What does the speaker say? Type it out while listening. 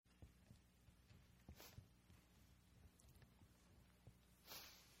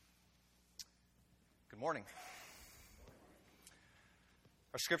morning.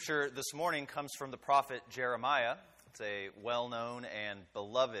 Our scripture this morning comes from the prophet Jeremiah. It's a well-known and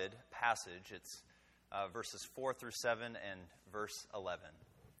beloved passage. It's verses 4 through 7 and verse 11,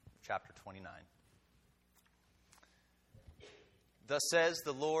 chapter 29. Thus says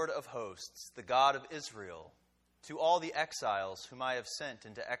the Lord of hosts, the God of Israel, to all the exiles whom I have sent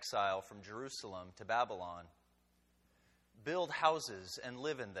into exile from Jerusalem to Babylon, build houses and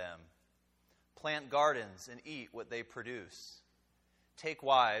live in them. Plant gardens and eat what they produce. Take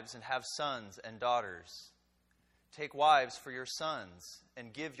wives and have sons and daughters. Take wives for your sons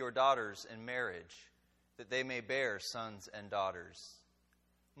and give your daughters in marriage, that they may bear sons and daughters.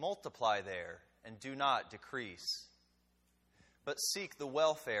 Multiply there and do not decrease. But seek the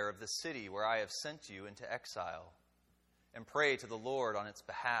welfare of the city where I have sent you into exile, and pray to the Lord on its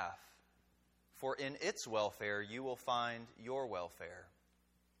behalf, for in its welfare you will find your welfare.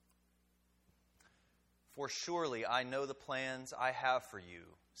 For surely I know the plans I have for you,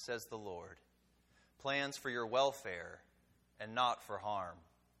 says the Lord, plans for your welfare and not for harm,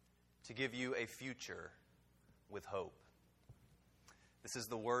 to give you a future with hope. This is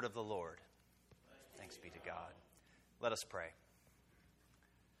the word of the Lord. Thanks be to God. Let us pray.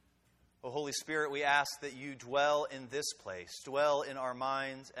 O Holy Spirit, we ask that you dwell in this place, dwell in our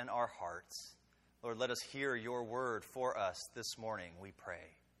minds and our hearts. Lord, let us hear your word for us this morning, we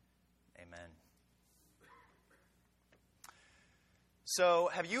pray. Amen. So,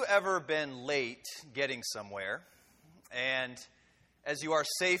 have you ever been late getting somewhere, and as you are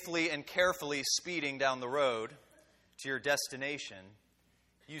safely and carefully speeding down the road to your destination,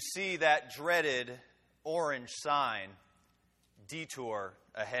 you see that dreaded orange sign, detour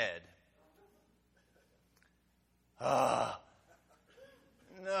ahead?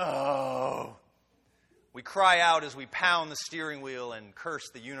 No. We cry out as we pound the steering wheel and curse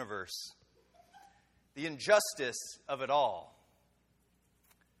the universe. The injustice of it all.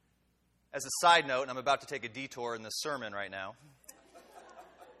 As a side note, and I'm about to take a detour in this sermon right now,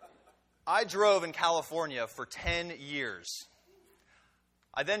 I drove in California for 10 years.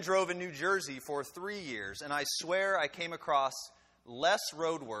 I then drove in New Jersey for 3 years, and I swear I came across less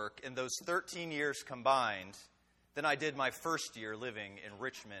road work in those 13 years combined than I did my first year living in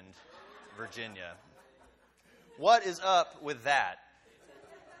Richmond, Virginia. What is up with that?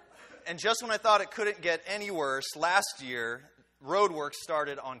 And just when I thought it couldn't get any worse, last year, road work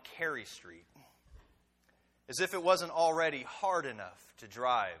started on Cary Street. As if it wasn't already hard enough to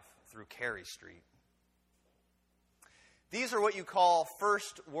drive through Cary Street. These are what you call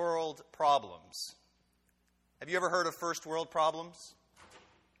first world problems. Have you ever heard of first world problems?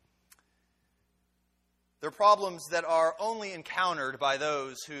 They're problems that are only encountered by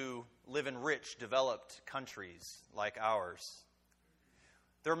those who live in rich, developed countries like ours.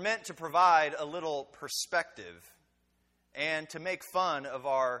 They're meant to provide a little perspective and to make fun of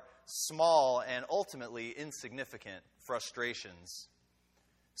our small and ultimately insignificant frustrations.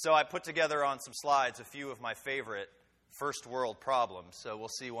 So I put together on some slides a few of my favorite first world problems. So we'll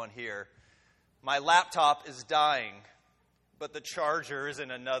see one here. My laptop is dying, but the charger is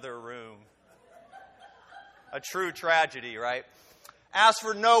in another room. A true tragedy, right? Asked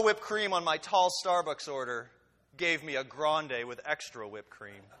for no whipped cream on my tall Starbucks order. Gave me a grande with extra whipped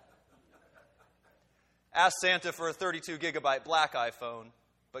cream. Asked Santa for a 32-gigabyte black iPhone,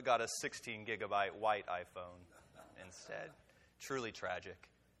 but got a 16-gigabyte white iPhone instead. Truly tragic.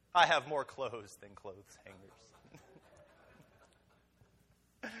 I have more clothes than clothes hangers.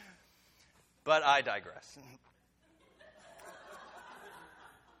 But I digress.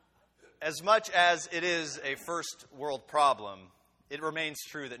 As much as it is a first world problem, it remains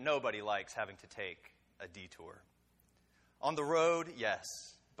true that nobody likes having to take a detour. On the road, yes,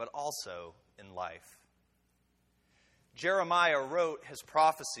 but also in life. Jeremiah wrote his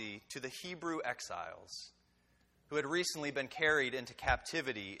prophecy to the Hebrew exiles who had recently been carried into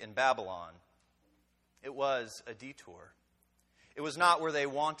captivity in Babylon. It was a detour. It was not where they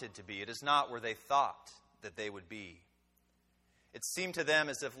wanted to be. It is not where they thought that they would be. It seemed to them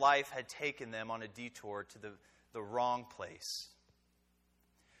as if life had taken them on a detour to the wrong place.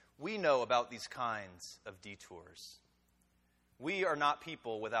 We know about these kinds of detours. We are not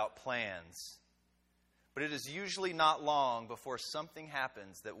people without plans. But it is usually not long before something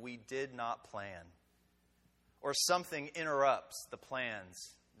happens that we did not plan, or something interrupts the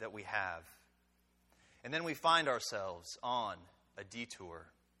plans that we have. And then we find ourselves on a detour.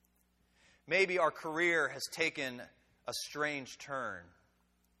 Maybe our career has taken a strange turn.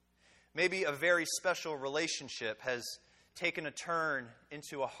 Maybe a very special relationship has taken a turn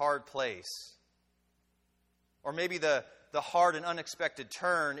into a hard place. Or maybe the hard and unexpected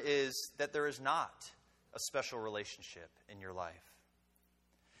turn is that there is not a special relationship in your life.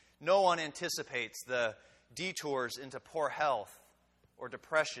 No one anticipates the detours into poor health or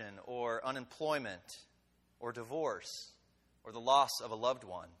depression or unemployment or divorce or the loss of a loved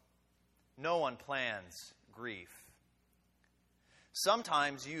one. No one plans grief.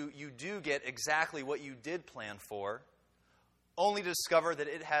 Sometimes you do get exactly what you did plan for, only to discover that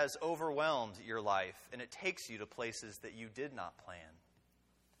it has overwhelmed your life and it takes you to places that you did not plan.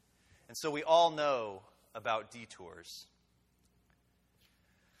 And so we all know about detours.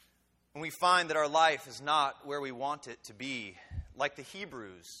 When we find that our life is not where we want it to be, like the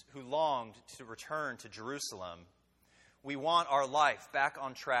Hebrews who longed to return to Jerusalem, we want our life back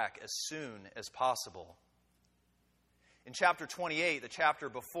on track as soon as possible. In chapter 28, the chapter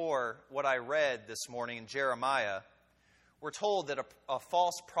before what I read this morning in Jeremiah, we're told that a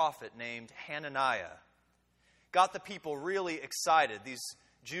false prophet named Hananiah got the people really excited. These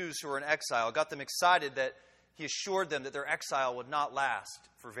Jews who were in exile got them excited that he assured them that their exile would not last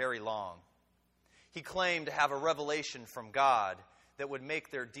for very long. He claimed to have a revelation from God that would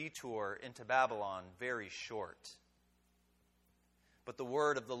make their detour into Babylon very short. But the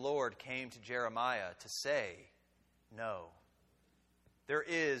word of the Lord came to Jeremiah to say, no, there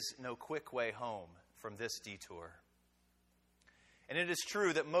is no quick way home from this detour. And it is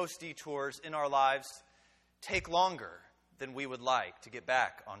true that most detours in our lives take longer than we would like to get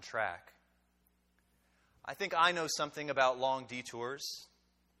back on track. I think I know something about long detours.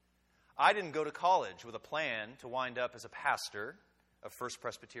 I didn't go to college with a plan to wind up as a pastor of First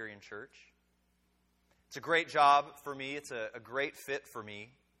Presbyterian Church. It's a great job for me. It's a great fit for me.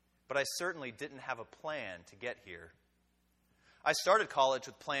 But I certainly didn't have a plan to get here. I started college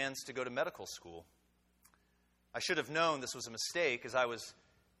with plans to go to medical school. I should have known this was a mistake, as I was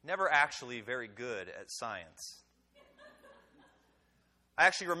never actually very good at science. I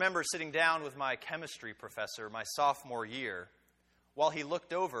actually remember sitting down with my chemistry professor my sophomore year while he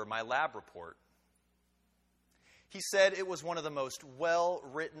looked over my lab report. He said it was one of the most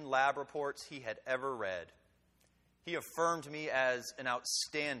well-written lab reports he had ever read. He affirmed me as an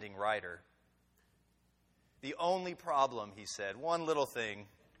outstanding writer. The only problem, he said, one little thing,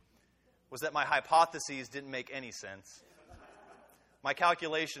 was that my hypotheses didn't make any sense. My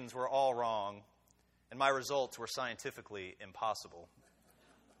calculations were all wrong, and my results were scientifically impossible.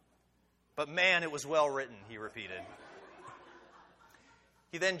 But man, it was well written, he repeated.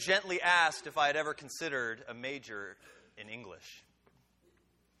 He then gently asked if I had ever considered a major in English.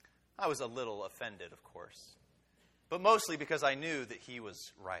 I was a little offended, of course, but mostly because I knew that he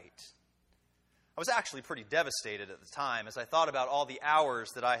was right. I was actually pretty devastated at the time as I thought about all the hours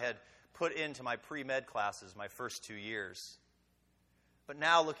that I had put into my pre-med classes my first 2 years. But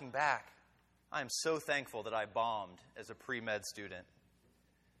now, looking back, I am so thankful that I bombed as a pre-med student.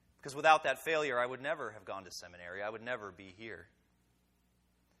 Because without that failure, I would never have gone to seminary. I would never be here.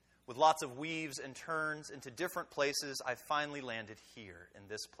 With lots of weaves and turns into different places, I finally landed here in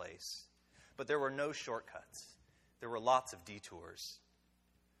this place. But there were no shortcuts. There were lots of detours.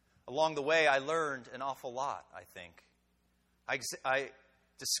 Along the way, I learned an awful lot, I think. I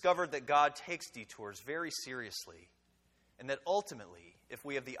discovered that God takes detours very seriously, and that ultimately, if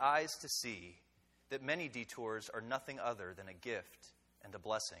we have the eyes to see, that many detours are nothing other than a gift and a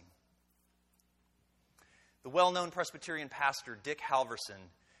blessing. The well-known Presbyterian pastor Dick Halverson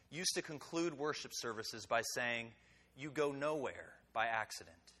used to conclude worship services by saying, "You go nowhere by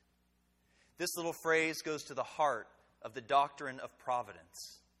accident." This little phrase goes to the heart of the doctrine of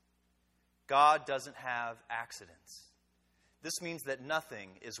providence. God doesn't have accidents. This means that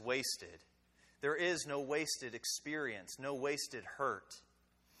nothing is wasted. There is no wasted experience, no wasted hurt.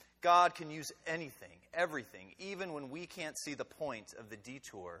 God can use anything, everything, even when we can't see the point of the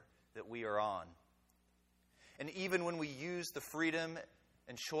detour that we are on. And even when we use the freedom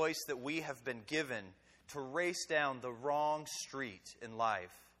and choice that we have been given to race down the wrong street in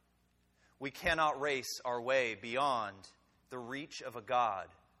life, we cannot race our way beyond the reach of a God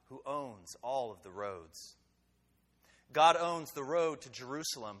who owns all of the roads. God owns the road to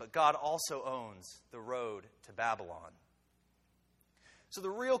Jerusalem, but God also owns the road to Babylon. So the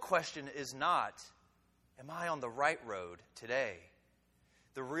real question is not, am I on the right road today?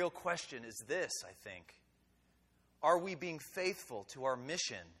 The real question is this, I think. Are we being faithful to our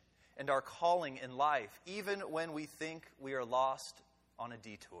mission and our calling in life, even when we think we are lost on a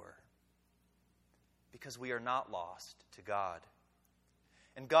detour? Because we are not lost to God.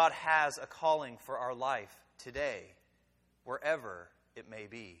 And God has a calling for our life today, wherever it may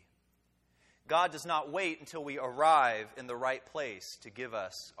be. God does not wait until we arrive in the right place to give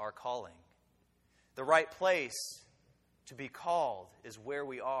us our calling. The right place to be called is where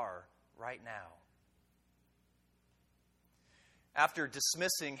we are right now. After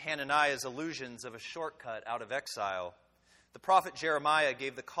dismissing Hananiah's illusions of a shortcut out of exile, the prophet Jeremiah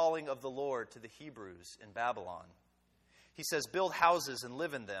gave the calling of the Lord to the Hebrews in Babylon. He says, "Build houses and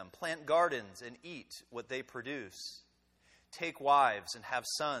live in them, plant gardens and eat what they produce. Take wives and have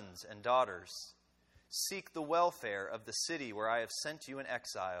sons and daughters. Seek the welfare of the city where I have sent you in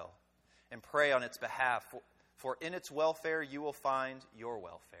exile, and pray on its behalf, for in its welfare you will find your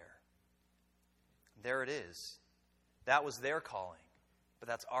welfare." There it is. That was their calling, but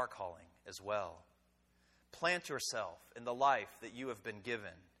that's our calling as well. Plant yourself in the life that you have been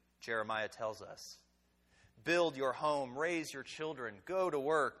given, Jeremiah tells us. Build your home, raise your children, go to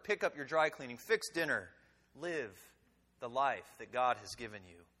work, pick up your dry cleaning, fix dinner, live the life that God has given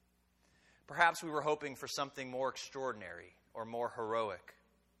you. Perhaps we were hoping for something more extraordinary or more heroic.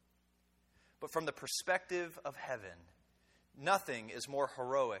 But from the perspective of heaven, nothing is more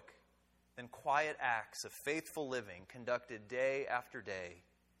heroic than quiet acts of faithful living conducted day after day,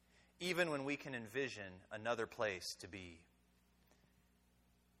 even when we can envision another place to be.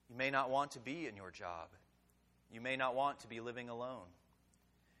 You may not want to be in your job. You may not want to be living alone.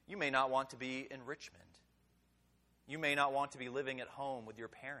 You may not want to be in Richmond. You may not want to be living at home with your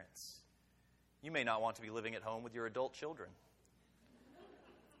parents. You may not want to be living at home with your adult children.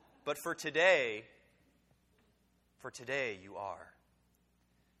 But for today you are.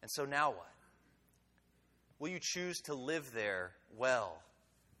 And so now what? Will you choose to live there well,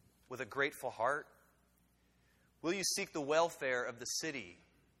 with a grateful heart? Will you seek the welfare of the city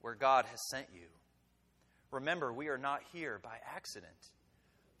where God has sent you? Remember, we are not here by accident.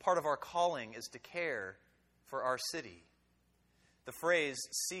 Part of our calling is to care for our city. The phrase,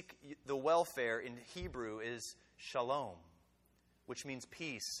 seek the welfare in Hebrew is shalom, which means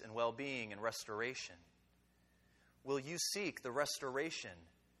peace and well-being and restoration. Will you seek the restoration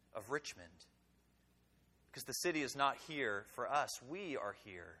of Richmond? Because the city is not here for us. We are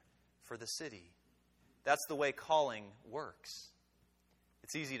here for the city. That's the way calling works.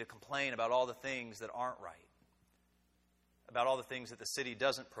 It's easy to complain about all the things that aren't right, about all the things that the city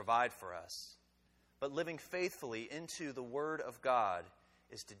doesn't provide for us. But living faithfully into the Word of God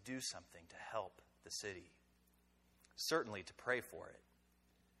is to do something to help the city. Certainly to pray for it.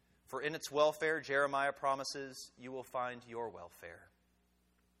 For in its welfare, Jeremiah promises, you will find your welfare.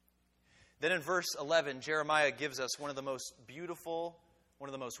 Then in verse 11, Jeremiah gives us one of the most beautiful, one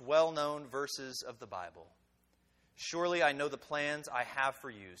of the most well-known verses of the Bible. "Surely I know the plans I have for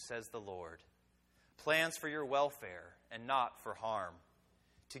you, says the Lord. Plans for your welfare and not for harm,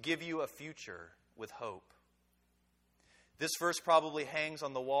 to give you a future with hope." This verse probably hangs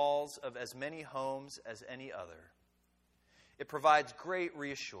on the walls of as many homes as any other. It provides great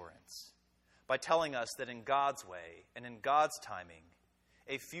reassurance by telling us that in God's way and in God's timing,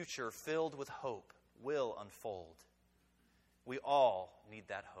 a future filled with hope will unfold. We all need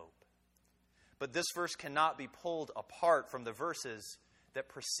that hope. But this verse cannot be pulled apart from the verses that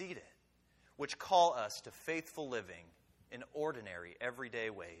precede it, which call us to faithful living in ordinary,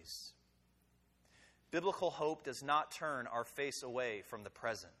 everyday ways. Biblical hope does not turn our face away from the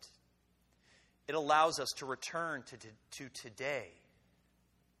present. It allows us to return to today,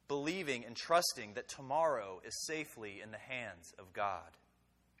 believing and trusting that tomorrow is safely in the hands of God.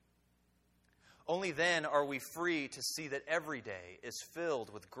 Only then are we free to see that every day is filled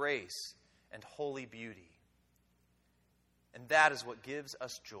with grace and holy beauty. And that is what gives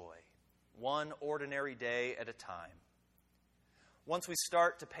us joy, one ordinary day at a time. Once we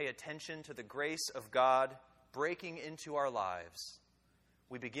start to pay attention to the grace of God breaking into our lives,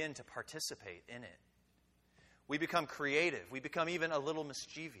 we begin to participate in it. We become creative. We become even a little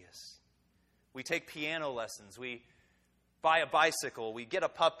mischievous. We take piano lessons. We buy a bicycle. We get a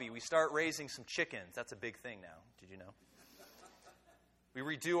puppy. We start raising some chickens. That's a big thing now. Did you know? We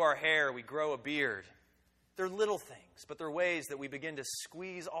redo our hair. We grow a beard. They're little things, but they're ways that we begin to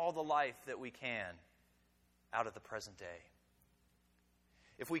squeeze all the life that we can out of the present day.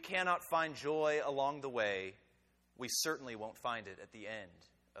 If we cannot find joy along the way, we certainly won't find it at the end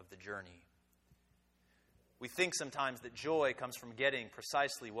of the journey. We think sometimes that joy comes from getting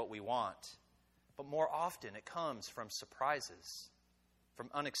precisely what we want, but more often it comes from surprises, from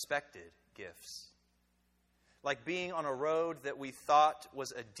unexpected gifts. Like being on a road that we thought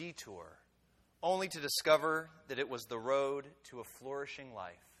was a detour, only to discover that it was the road to a flourishing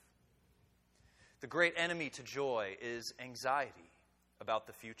life. The great enemy to joy is anxiety about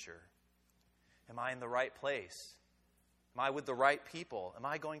the future. Am I in the right place? Am I with the right people? Am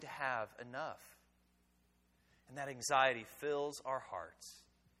I going to have enough? And that anxiety fills our hearts.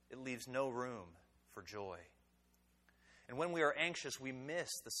 It leaves no room for joy. And when we are anxious, we miss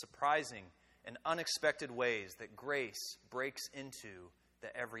the surprising and unexpected ways that grace breaks into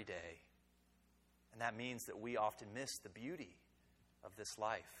the everyday. And that means that we often miss the beauty of this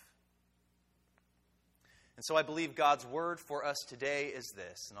life. And so I believe God's word for us today is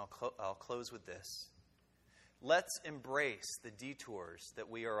this, and I'll close with this. Let's embrace the detours that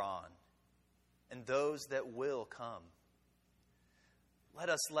we are on and those that will come. Let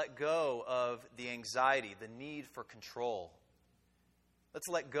us let go of the anxiety, the need for control. Let's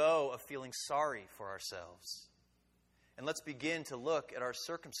let go of feeling sorry for ourselves. And let's begin to look at our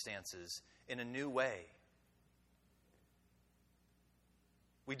circumstances in a new way.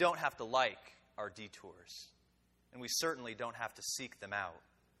 We don't have to like our detours, and we certainly don't have to seek them out.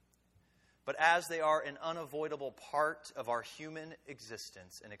 But as they are an unavoidable part of our human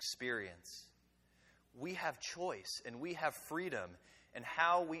existence and experience, we have choice and we have freedom in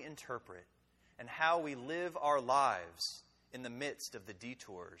how we interpret and how we live our lives in the midst of the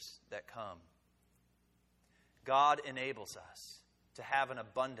detours that come. God enables us to have an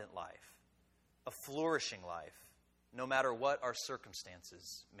abundant life, a flourishing life, no matter what our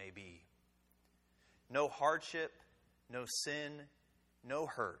circumstances may be. No hardship, no sin, no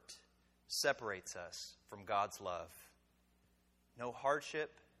hurt separates us from God's love. No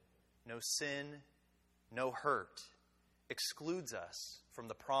hardship, no sin, no hurt excludes us from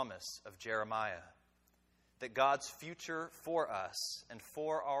the promise of Jeremiah that God's future for us and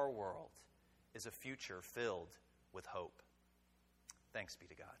for our world is a future filled with hope. Thanks be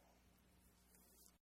to God.